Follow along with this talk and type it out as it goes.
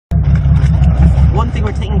one thing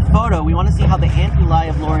we're taking photo, we want to see how the ampullae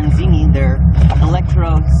of Lorenzini, their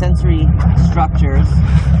electrosensory structures,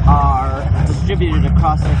 are distributed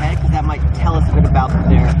across their head, because that might tell us a bit about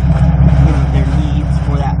their, their needs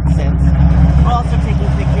for that sense. We're also taking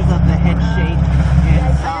pictures of the head shape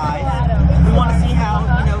and size. We want to see how,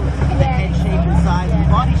 the head shape and size and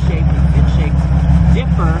body shape and fin shapes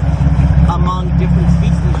differ among different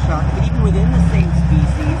species of shark, but even within the same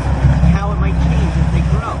species, how it might change as they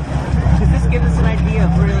grow. Because this gives us an idea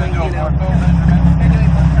of really,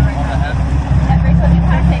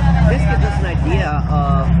 this gives us an idea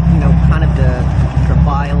of, kind of the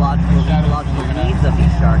biological and ecological needs of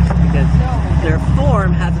these sharks, because their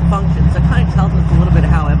form has a function. So it kind of tells us a little bit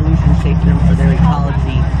how evolution shaped them for their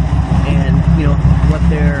ecology and, what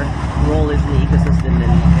their role is in the ecosystem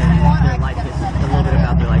and their life history, a little bit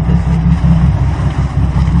about their life history.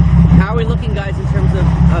 How are we looking, guys, in terms of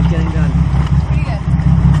getting done? Pretty good.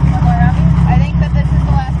 I think that this is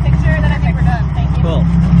the last picture, then I think we're done. Thank you. Cool.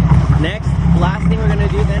 Next, last thing we're going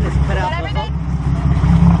to do then is cut out the hook,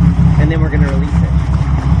 and then we're going to release it.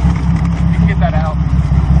 You can get that out.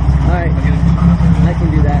 Alright, I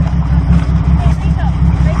can do that.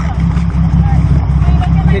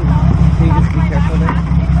 Can you just be careful there?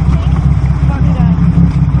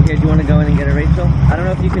 Okay, do you want to go in and get it, Rachel? I don't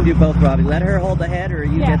know if you can do both, Robbie. Let her hold the head, or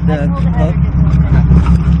you get the hook.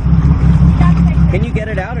 Can you get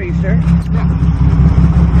it out? Are you sure?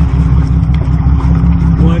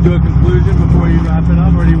 You want to do a conclusion before you wrap it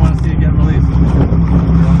up, or do you want to see it get released?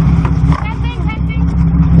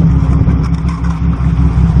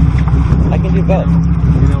 I can do both.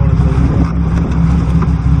 You know what it's doing?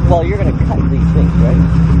 Well, you're going to cut these things, right?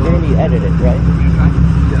 You're going to edit it, right?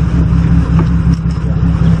 Yeah.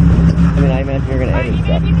 I mean, I imagine you're going to edit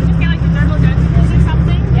stuff. You can just get like the thermal dosages or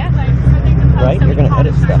something. Yeah, right? You're going to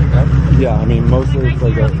edit stuff, right? Yeah, I mean, mostly it's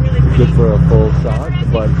like good for a full shot,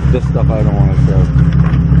 but this stuff I don't want to show.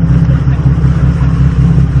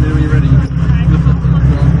 When you're ready, you can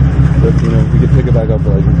lift it. But, we can pick it back up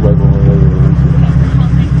like right when we're ready to release it.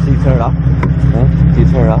 So you turn it off? Huh? Do you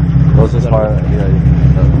turn it off? Well, it's just hard. Yeah.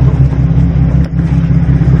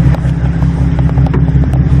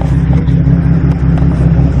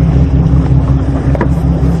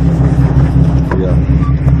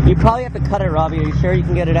 You probably have to cut it, Robbie. Are you sure you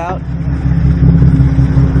can get it out?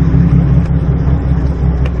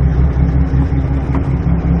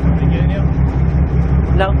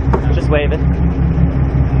 No, just wave it.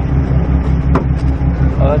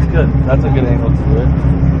 Oh, that's good. That's a good angle to do it.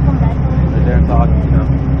 Right there talking, You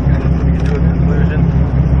can do a conclusion.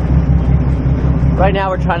 Right now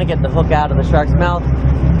we're trying to get the hook out of the shark's mouth.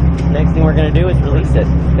 Next thing we're going to do is release it.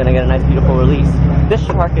 Going to get a nice, beautiful release. This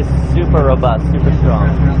shark is super robust, super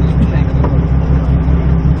strong.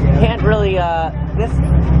 Can't really,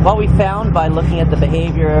 what we found by looking at the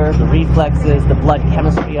behavior, the reflexes, the blood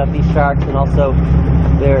chemistry of these sharks, and also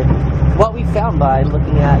what we found by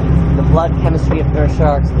looking at the blood chemistry of nurse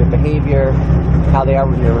sharks, their behavior, how they are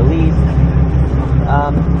when they're released,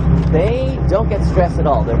 they don't get stressed at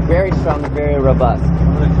all. They're very strong and very robust.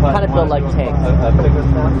 Kind of built like tanks. A bigger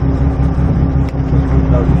snap?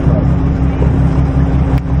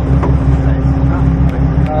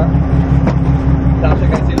 Sasha,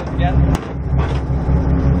 can I see this again?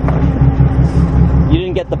 You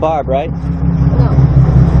didn't get the barb, right? No.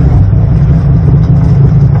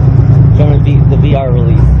 Remember the VR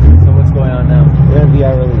release. So what's going on now? You're in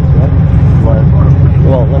VR release, right?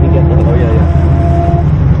 Well, let me get the... Oh, yeah.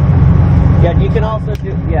 Yeah, you can also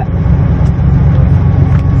do... Yeah.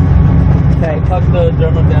 Okay. Touch the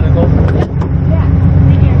dermal tentacle. Yeah.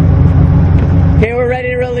 Okay, we're ready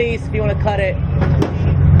to release if you want to cut it.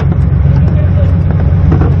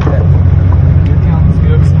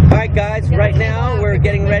 Alright guys, right now we're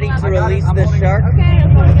getting ready to release this shark.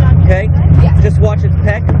 Okay? Yeah. Just watch its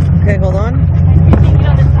peck. Okay, hold on.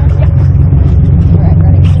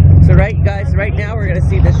 So right now we're going to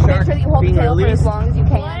see this shark Make sure that you hold the being tail for as released. long as you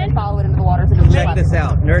can and follow it into the water. So Check this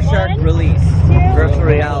out. Nurse shark release. Virtual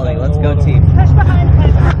reality. Let's go, team. Push behind.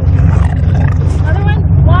 Another one.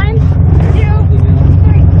 1, 2,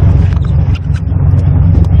 3.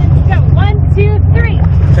 Go. 1, 2, 3.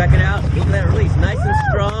 Check it out. Look at that release. Nice and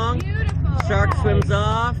strong. Beautiful. Shark swims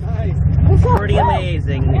off. Pretty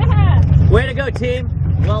amazing. Yeah. Way to go, team.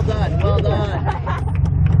 Well done. Well done.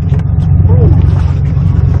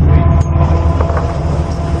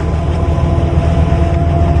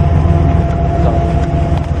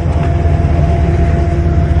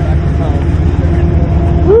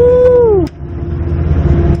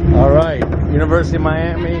 All right. University of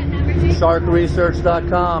Miami,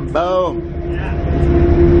 sharkresearch.com. Boom.